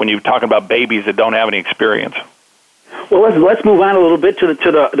lot when you're talking about babies that don't have any experience. Well, let's move on a little bit to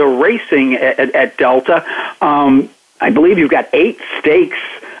the racing at Delta. I believe you've got 8 stakes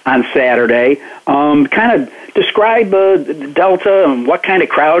on Saturday. Kind of describe Delta and what kind of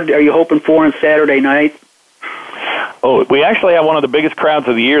crowd are you hoping for on Saturday night? Oh, we actually have one of the biggest crowds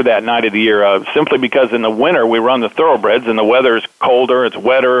of the year that night of the year, simply because in the winter we run the thoroughbreds and the weather is colder, it's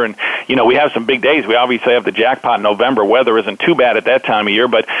wetter, and, we have some big days. We obviously have the jackpot in November. Weather isn't too bad at that time of year,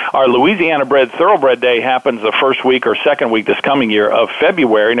 but our Louisiana Bred Thoroughbred Day happens the first week or second week this coming year of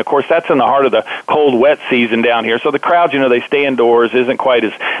February, and of course that's in the heart of the cold, wet season down here. So the crowds, they stay indoors, isn't quite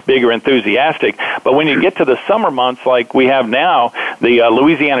as big or enthusiastic. But when you get to the summer months like we have now, the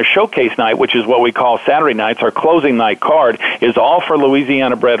Louisiana Showcase Night, which is what we call Saturday nights, our closing night card, is all for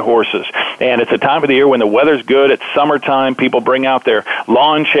Louisiana bred horses. And it's a time of the year when the weather's good. It's summertime. People bring out their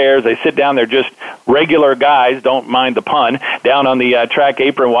lawn chairs. They sit down there, just regular guys, don't mind the pun, down on the track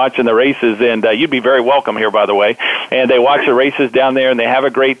apron watching the races. And you'd be very welcome here, by the way. And they watch the races down there, and they have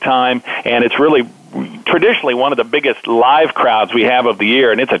a great time. And it's really traditionally one of the biggest live crowds we have of the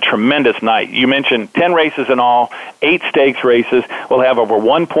year, and it's a tremendous night. You mentioned 10 races in all, 8 stakes races. We'll have over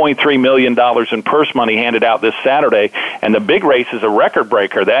 $1.3 million in purse money handed out this Saturday, and the big race is a record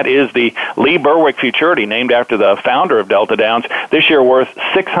breaker. That is the Lee Berwick Futurity, named after the founder of Delta Downs, this year worth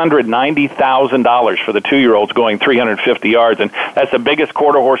 $690,000 for the 2-year-olds going 350 yards, and that's the biggest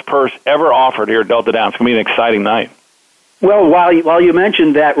quarter horse purse ever offered here at Delta Downs. It's going to be an exciting night. Well, while you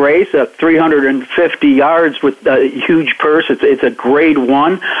mentioned that race, 350 yards with a huge purse, it's a grade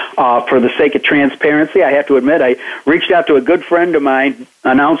 1. For the sake of transparency, I have to admit, I reached out to a good friend of mine,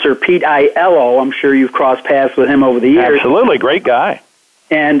 announcer Pete Aiello. I'm sure you've crossed paths with him over the years. Absolutely, great guy.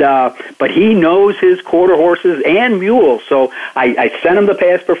 And but he knows his quarter horses and mules, so I sent him the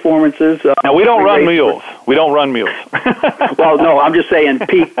past performances. Now we don't run mules. We don't run mules. Well, no, I'm just saying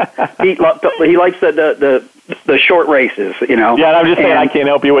Pete he likes the short races, Yeah, and I'm just saying I can't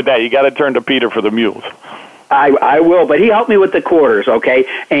help you with that. You got to turn to Peter for the mules. I will, but he helped me with the quarters, okay?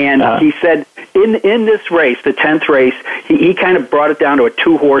 And he said in this race, the 10th race, he kind of brought it down to a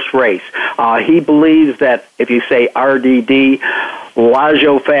 2-horse race. He believes that if you say RDD,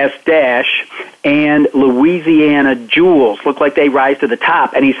 Lajo Fast Dash, and Louisiana Jewels look like they rise to the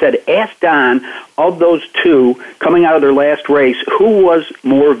top. And he said, ask Don, of those 2 coming out of their last race, who was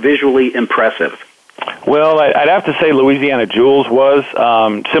more visually impressive? Well, I'd have to say Louisiana Jewels was,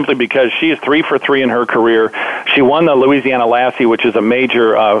 simply because she is 3 for 3 in her career. She won the Louisiana Lassie, which is a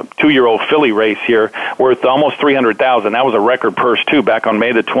major 2-year-old filly race here, worth almost $300,000. That was a record purse, too, back on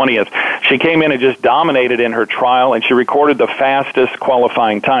May the 20th. She came in and just dominated in her trial, and she recorded the fastest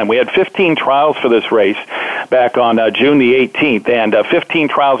qualifying time. We had 15 trials for this race back on June the 18th, and 15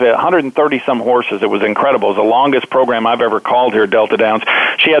 trials. We had 130-some horses. It was incredible. It was the longest program I've ever called here at Delta Downs.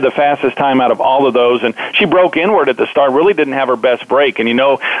 She had the fastest time out of all of those, and she broke inward at the start, really didn't have her best break. And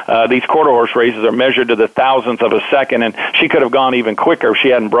these quarter horse races are measured to the thousandth of a second, and she could have gone even quicker if she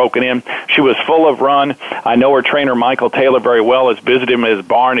hadn't broken in. She was full of run. I know her trainer, Michael Taylor, very well, has visited him in his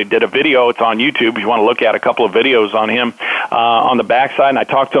barn. He did a video. It's on YouTube if you want to look at a couple of videos on him on the backside. And I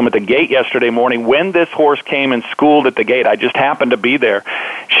talked to him at the gate yesterday morning when this horse came and schooled at the gate. I just happened to be there.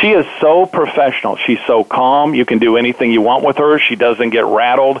 She is so professional. She's so calm. You can do anything you want with her. She doesn't get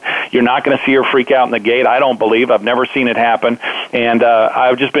rattled. You're not going to see her freak out in the gate. I don't believe. I've never seen it happen. And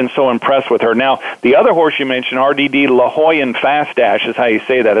I've just been so impressed with her. Now, the other horse you mentioned, RDD La Jolla Fast Dash is how you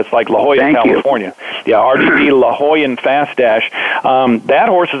say that. It's like La Jolla, California. Yeah, RDD La Jolla Fast Dash. That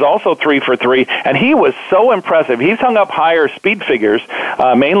horse is also 3 for 3, and he was so impressive. He's hung up higher speed figures,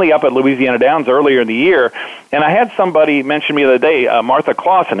 mainly up at Louisiana Downs earlier in the year. And I had somebody mention me the other day, Martha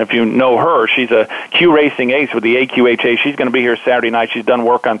Clausen, if you know her. She's a Q Racing ace with the AQHA. She's going to be here Saturday night. She's done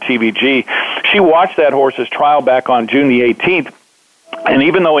work on TVG. She watched that horse's trial back on June the 18th, and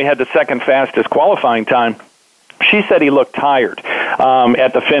even though he had the second fastest qualifying time, she said he looked tired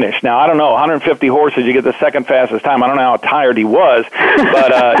at the finish. Now, I don't know, 150 horses, you get the second fastest time. I don't know how tired he was,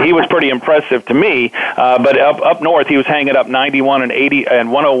 but he was pretty impressive to me. But up north, he was hanging up 91 and 80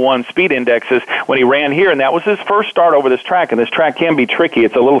 and 101 speed indexes when he ran here, and that was his first start over this track, and this track can be tricky.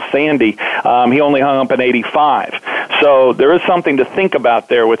 It's a little sandy. He only hung up an 85. So there is something to think about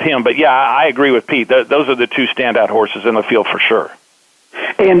there with him. But, yeah, I agree with Pete. Those are the 2 standout horses in the field for sure.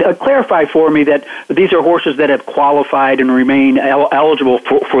 And clarify for me that these are horses that have qualified and remain eligible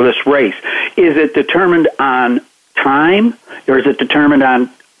for this race. Is it determined on time, or is it determined on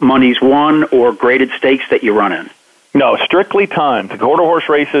monies won or graded stakes that you run in? No, strictly timed. The quarter horse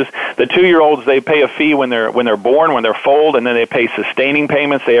races, the 2-year-olds, they pay a fee when they're born, when they're foaled, and then they pay sustaining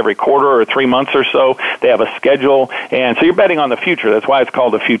payments every quarter or 3 months or so. They have a schedule, and so you're betting on the future. That's why it's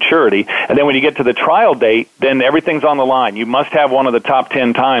called a futurity. And then when you get to the trial date, then everything's on the line. You must have one of the top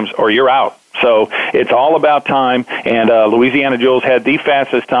 10 times or you're out. So it's all about time, and Louisiana Jewels had the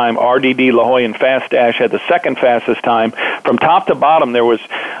fastest time. RDD La Jolla and Fast Dash had the second fastest time. From top to bottom, there was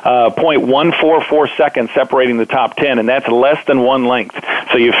 0.144 seconds separating the top 10, and that's less than one length.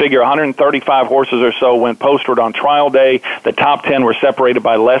 So you figure 135 horses or so went postward on trial day. The top 10 were separated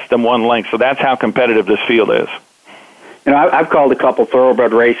by less than one length. So that's how competitive this field is. You know, I've called a couple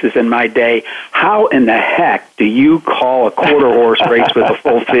thoroughbred races in my day. How in the heck do you call a quarter horse race with a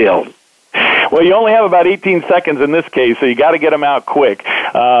full field? Well, you only have about 18 seconds in this case, so you got to get them out quick.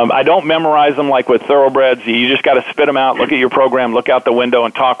 I don't memorize them like with thoroughbreds. You just got to spit them out, look at your program, look out the window,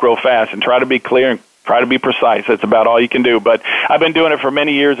 and talk real fast, and try to be clear and try to be precise. That's about all you can do. But I've been doing it for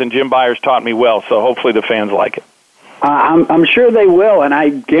many years, and Jim Byers taught me well, so hopefully the fans like it. I'm sure they will, and I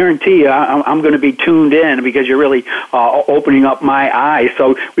guarantee you I'm going to be tuned in because you're really opening up my eyes.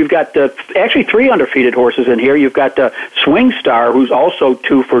 So we've got actually 3 underfeeded horses in here. You've got Swing Star, who's also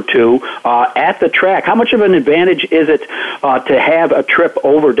 2 for 2 at the track. How much of an advantage is it to have a trip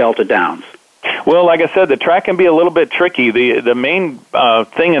over Delta Downs? Well, like I said, the track can be a little bit tricky. The main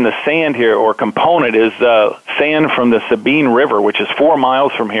thing in the sand here, or component, is sand from the Sabine River, which is 4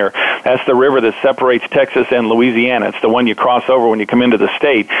 miles from here. That's the river that separates Texas and Louisiana. It's the one you cross over when you come into the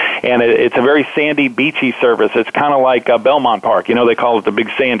state. And it's a very sandy, beachy surface. It's kind of like Belmont Park. You know, they call it the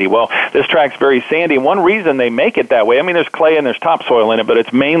Big Sandy. Well, this track's very sandy. And one reason they make it that way, I mean, there's clay and there's topsoil in it, but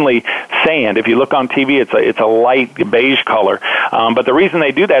it's mainly sand. If you look on TV, it's a light beige color. But the reason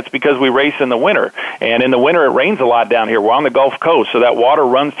they do that is because we race in the winter, and in the winter it rains a lot down here. We're on the Gulf Coast, so that water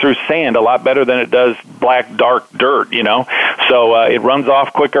runs through sand a lot better than it does black, dark dirt, you know. So it runs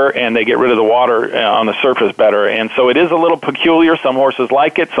off quicker, and they get rid of the water on the surface better. And so it is a little peculiar. Some horses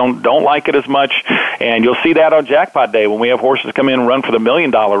like it, some don't like it as much, and you'll see that on Jackpot Day when we have horses come in and run for the $1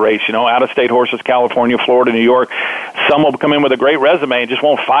 million race, you know, out-of-state horses, California, Florida, New York. Some will come in with a great resume and just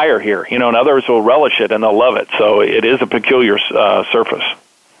won't fire here, you know, and others will relish it and they'll love it. So it is a peculiar surface.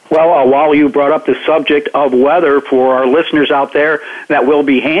 Well, while you brought up the subject of weather, for our listeners out there that will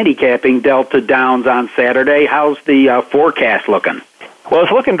be handicapping Delta Downs on Saturday, how's the forecast looking? Well,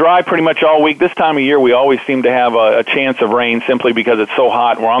 it's looking dry pretty much all week. This time of year, we always seem to have a chance of rain simply because it's so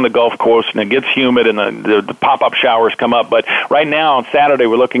hot. We're on the Gulf Coast, and it gets humid, and the pop-up showers come up. But right now, on Saturday,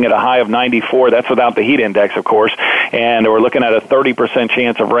 we're looking at a high of 94. That's without the heat index, of course, and we're looking at a 30%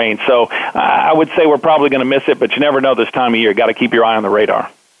 chance of rain. So I would say we're probably going to miss it, but you never know this time of year. Got to keep your eye on the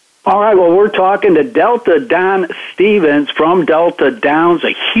radar. All right, well, we're talking to Delta Don Stevens from Delta Downs, a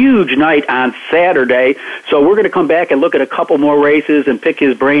huge night on Saturday. So we're going to come back and look at a couple more races and pick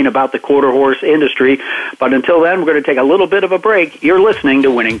his brain about the quarter horse industry. But until then, we're going to take a little bit of a break. You're listening to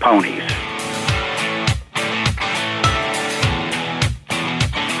Winning Ponies.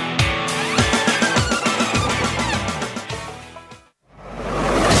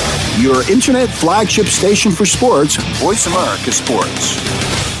 Your internet flagship station for sports, Voice America Sports.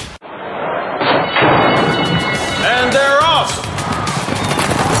 And they're off!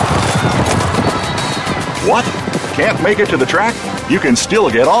 What? Can't make it to the track? You can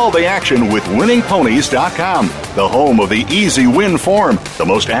still get all the action with winningponies.com, the home of the easy win form, the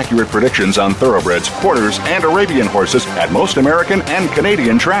most accurate predictions on thoroughbreds, quarters, and Arabian horses at most American and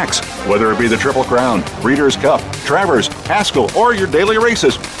Canadian tracks. Whether it be the Triple Crown, Breeders' Cup, Travers, Haskell, or your daily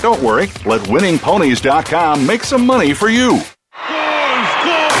races, don't worry, let winningponies.com make some money for you.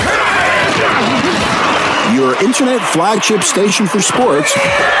 Your internet flagship station for sports,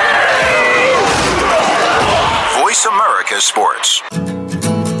 Voice America Sports.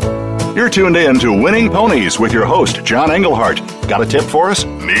 You're tuned in to Winning Ponies with your host, John Englehart. Got a tip for us?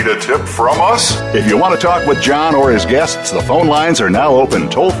 Need a tip from us? If you want to talk with John or his guests, the phone lines are now open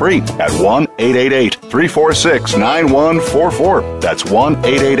toll-free at 1-888-346-9144. That's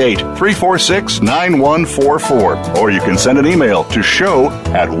 1-888-346-9144. Or you can send an email to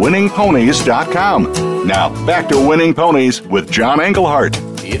show@winningponies.com. Now, back to Winning Ponies with John Englehart.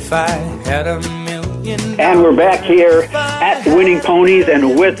 If I had $1 million. And we're back here at Winning Ponies,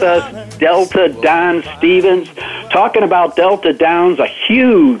 and with us, Delta Don Stevens, talking about Delta Downs, a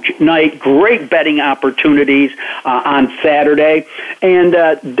huge night, great betting opportunities on Saturday. And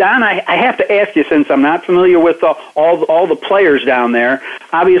Don, I have to ask you, since I'm not familiar with all the players down there,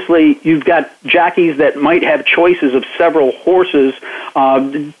 obviously you've got jockeys that might have choices of several horses.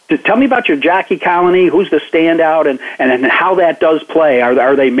 Tell me about your jockey colony. Who's the standout, and how that does play?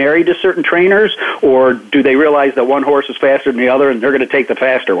 Are they married to certain trainers, or do they realize that one horse is faster than the other and they're going to take the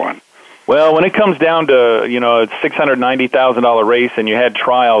faster one? Well, when it comes down to, a $690,000 race and you had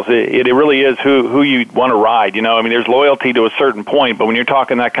trials, it really is who you want to ride. There's loyalty to a certain point, but when you're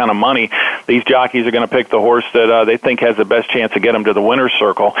talking that kind of money, these jockeys are going to pick the horse that they think has the best chance to get them to the winner's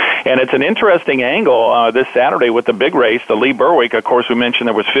circle. And it's an interesting angle this Saturday with the big race, the Lee Berwick. Of course, we mentioned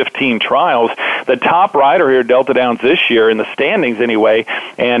there was 15 trials. The top rider here, Delta Downs this year, in the standings anyway,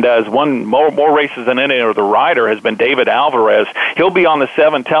 and has won more races than any other rider, has been David Alvarez. He'll be on the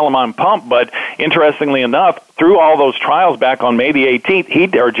 7 Telemann Pump, but interestingly enough, through all those trials back on May the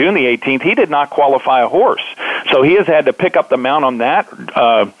 18th, or June the 18th, he did not qualify a horse. So he has had to pick up the mount on that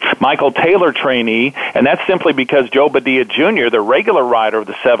Michael Taylor trainee, and that's simply because Joe Badilla Jr., the regular rider of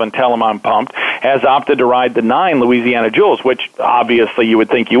the 7 Telemann Pumped, has opted to ride the 9 Louisiana Jewels, which obviously you would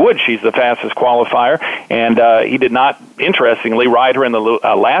think you would. She's the fastest qualifier, and he did not, interestingly, ride her in the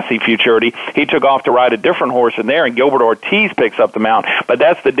Lassie Futurity. He took off to ride a different horse in there, and Gilbert Ortiz picks up the mount. But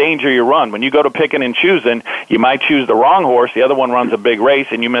that's the danger you run. When you go to picking and choosing, you might choose the wrong horse. The other one runs a big race,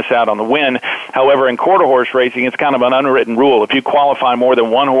 and you miss out on the win. However, in quarter horse racing, it's kind of an unwritten rule. If you qualify more than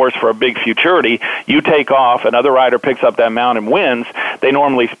one horse for a big futurity, you take off, another rider picks up that mount and wins. They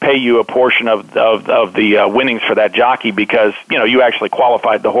normally pay you a portion of the winnings for that jockey because, you actually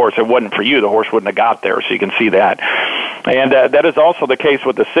qualified the horse. It wasn't for you. The horse wouldn't have got there, so you can see that. And that is also the case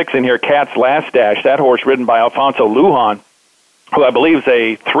with the 6 in here, Cat's Last Dash. That horse ridden by Alfonso Lujan, who I believe is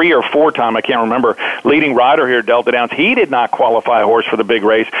a 3 or 4 time, I can't remember, leading rider here at Delta Downs. He did not qualify a horse for the big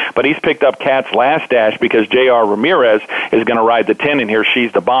race, but he's picked up Cat's Last Dash because J.R. Ramirez is going to ride the 10 in here,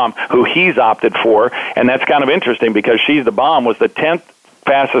 She's the Bomb, who he's opted for. And that's kind of interesting because She's the Bomb was the 10th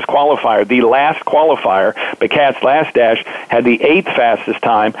fastest qualifier, the last qualifier, but Cat's Last Dash had the 8th fastest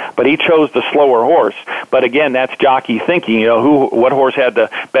time, but he chose the slower horse. But again, that's jockey thinking, what horse had the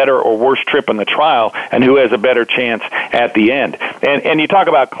better or worse trip in the trial and who has a better chance at the end. And you talk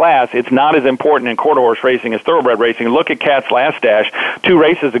about class, it's not as important in quarter horse racing as thoroughbred racing. Look at Cat's Last Dash. 2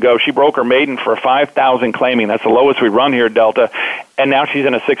 races ago, she broke her maiden for $5,000 claiming. That's the lowest we run here at Delta. And now she's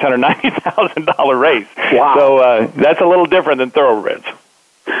in a $690,000 race. Wow. So that's a little different than thoroughbreds.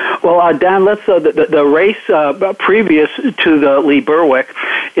 Well, Don, let's the race previous to the Lee Berwick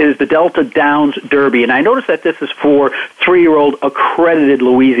is the Delta Downs Derby, and I noticed that this is for 3-year-old accredited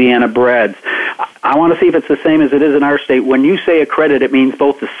Louisiana breds. I want to see if it's the same as it is in our state. When you say accredited, it means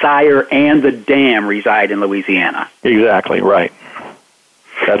both the sire and the dam reside in Louisiana. Exactly, right.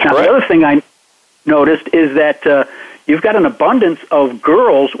 That's now, correct. The other thing I noticed is that you've got an abundance of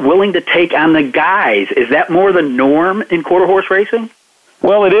girls willing to take on the guys. Is that more the norm in quarter horse racing?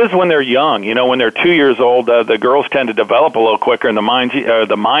 Well, it is when they're young. When they're 2 years old, the girls tend to develop a little quicker, and the mind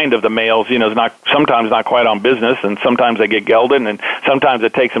of the males, is sometimes not quite on business, and sometimes they get gelded, and sometimes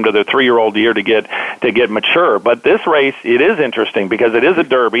it takes them to their 3-year-old year to get mature. But this race, it is interesting because it is a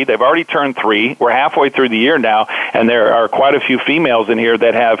derby. They've already turned 3. We're halfway through the year now, and there are quite a few females in here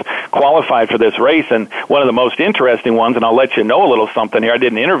that have qualified for this race. And one of the most interesting ones, and I'll let you know a little something here. I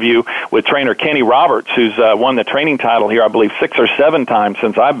did an interview with trainer Kenny Roberts, who's won the training title here, I believe, 6 or 7 times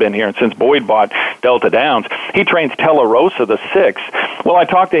since I've been here and since Boyd bought Delta Downs. He trains Tella Rosa, the 6. Well, I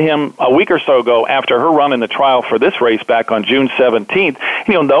talked to him a week or so ago after her run in the trial for this race back on June 17th. And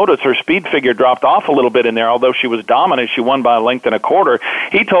you'll notice her speed figure dropped off a little bit in there, although she was dominant. She won by a length and a quarter.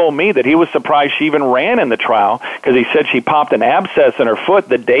 He told me that he was surprised she even ran in the trial because he said she popped an abscess in her foot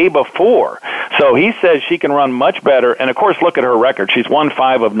the day before. So he says she can run much better. And, of course, look at her record. She's won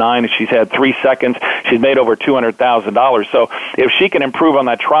 5 of 9. She's had 3 seconds. She's made over $200,000. So if she can improve on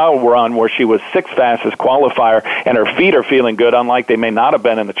that trial run where she was 6th fastest qualifier and her feet are feeling good, unlike they may not have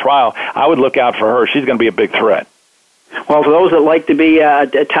been in the trial, I would look out for her. She's going to be a big threat. Well, for those that like to be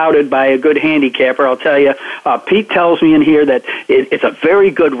touted by a good handicapper, I'll tell you, Pete tells me in here that it's a very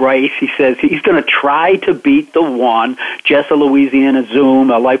good race. He says he's going to try to beat the 1, Jessa Louisiana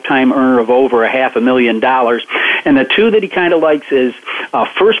Zoom, a lifetime earner of over $500,000. And the 2 that he kind of likes is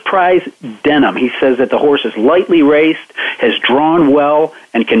First Prize Denim. He says that the horse is lightly raced, has drawn well,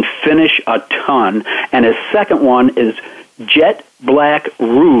 and can finish a ton. And his second one is Jet Black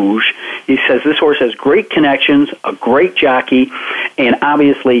Rouge. He says this horse has great connections, a great jockey, and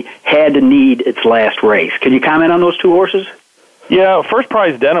obviously had to need its last race. Can you comment on those 2 horses? Yeah, First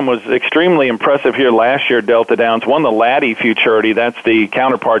Prize Denim was extremely impressive here last year at Delta Downs. Won the Laddie Futurity. That's the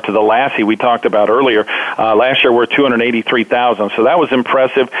counterpart to the Lassie we talked about earlier. Last year, we're $283,000, so that was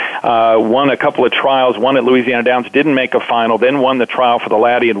impressive. Won a couple of trials, won at Louisiana Downs, didn't make a final, then won the trial for the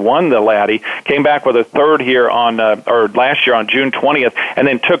Laddie and won the Laddie. Came back with a third here last year on June 20th, and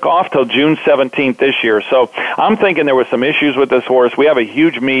then took off till June 17th this year. So I'm thinking there were some issues with this horse. We have a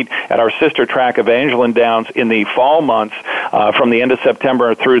huge meet at our sister track, Evangeline Downs, in the fall months, from the end of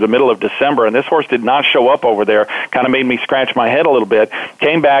September through the middle of December, and this horse did not show up over there. Kind of made me scratch my head a little bit.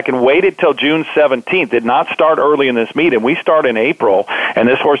 Came back and waited till June 17th. Did not start early in this meet, and we start in April, and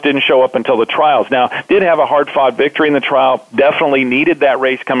this horse didn't show up until the trials. Now, did have a hard-fought victory in the trial. Definitely needed that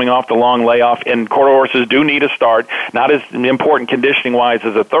race coming off the long layoff, and quarter horses do need a start. Not as important conditioning-wise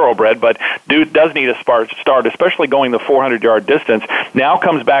as a thoroughbred, but does need a start, especially going the 400-yard distance. Now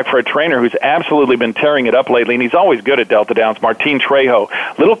comes back for a trainer who's absolutely been tearing it up lately, and he's always good at Delta Downs, Martin Trejo.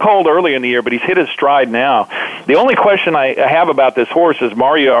 A little cold early in the year, but he's hit his stride now. The only question I have about this horse is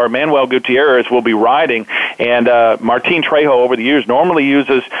Manuel Gutierrez will be riding, and Martin Trejo over the years normally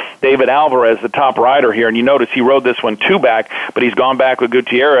uses David Alvarez, the top rider here, and you notice he rode this one two back, but he's gone back with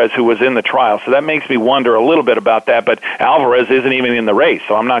Gutierrez, who was in the trial. So that makes me wonder a little bit about that, but Alvarez isn't even in the race,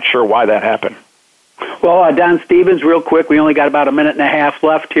 so I'm not sure why that happened. Well, Don Stevens, real quick, we only got about a minute and a half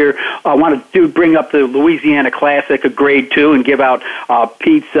left here. I want to bring up the Louisiana Classic, a grade 2, and give out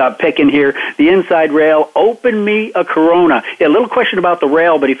Pete's pick in here. The inside rail, Open Me a Corona. Yeah, a little question about the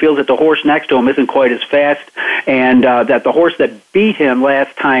rail, but he feels that the horse next to him isn't quite as fast, and that the horse that beat him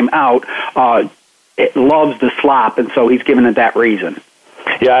last time out it loves the slop, and so he's given it that reason.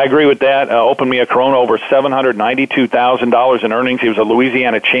 Yeah, I agree with that. Open Me a Corona, over $792,000 in earnings. He was a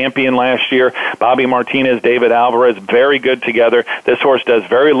Louisiana champion last year. Bobby Martinez, David Alvarez, very good together. This horse does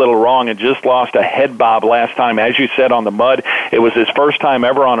very little wrong and just lost a head bob last time, as you said, on the mud. It was his first time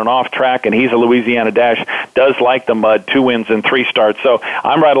ever on an off track, and he's a Louisiana Dash. Does like the mud, 2 wins and 3 starts. So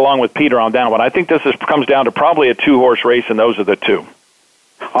I'm right along with Peter on that one. I think this comes down to probably a 2-horse race, and those are the 2.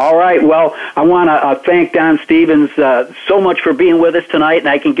 All right. Well, I want to thank Don Stevens so much for being with us tonight, and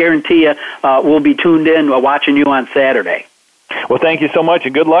I can guarantee you we'll be tuned in watching you on Saturday. Well, thank you so much,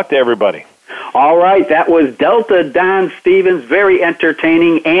 and good luck to everybody. All right, that was Delta Don Stevens, very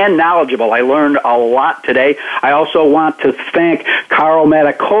entertaining and knowledgeable. I learned a lot today. I also want to thank Carl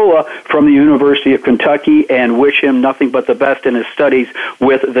Mattacola from the University of Kentucky and wish him nothing but the best in his studies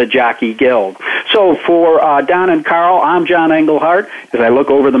with the Jockey Guild. So for Don and Carl, I'm John Englehart. As I look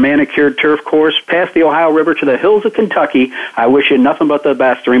over the manicured turf course past the Ohio River to the hills of Kentucky, I wish you nothing but the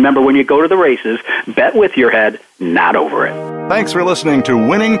best. Remember, when you go to the races, bet with your head, not over it. Thanks for listening to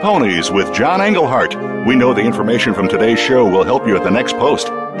Winning Ponies with John Englehart. We know the information from today's show will help you at the next post.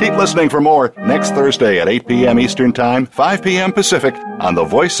 Keep listening for more next Thursday at 8 p.m. Eastern Time, 5 p.m. Pacific on the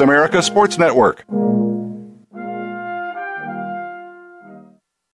Voice America Sports Network.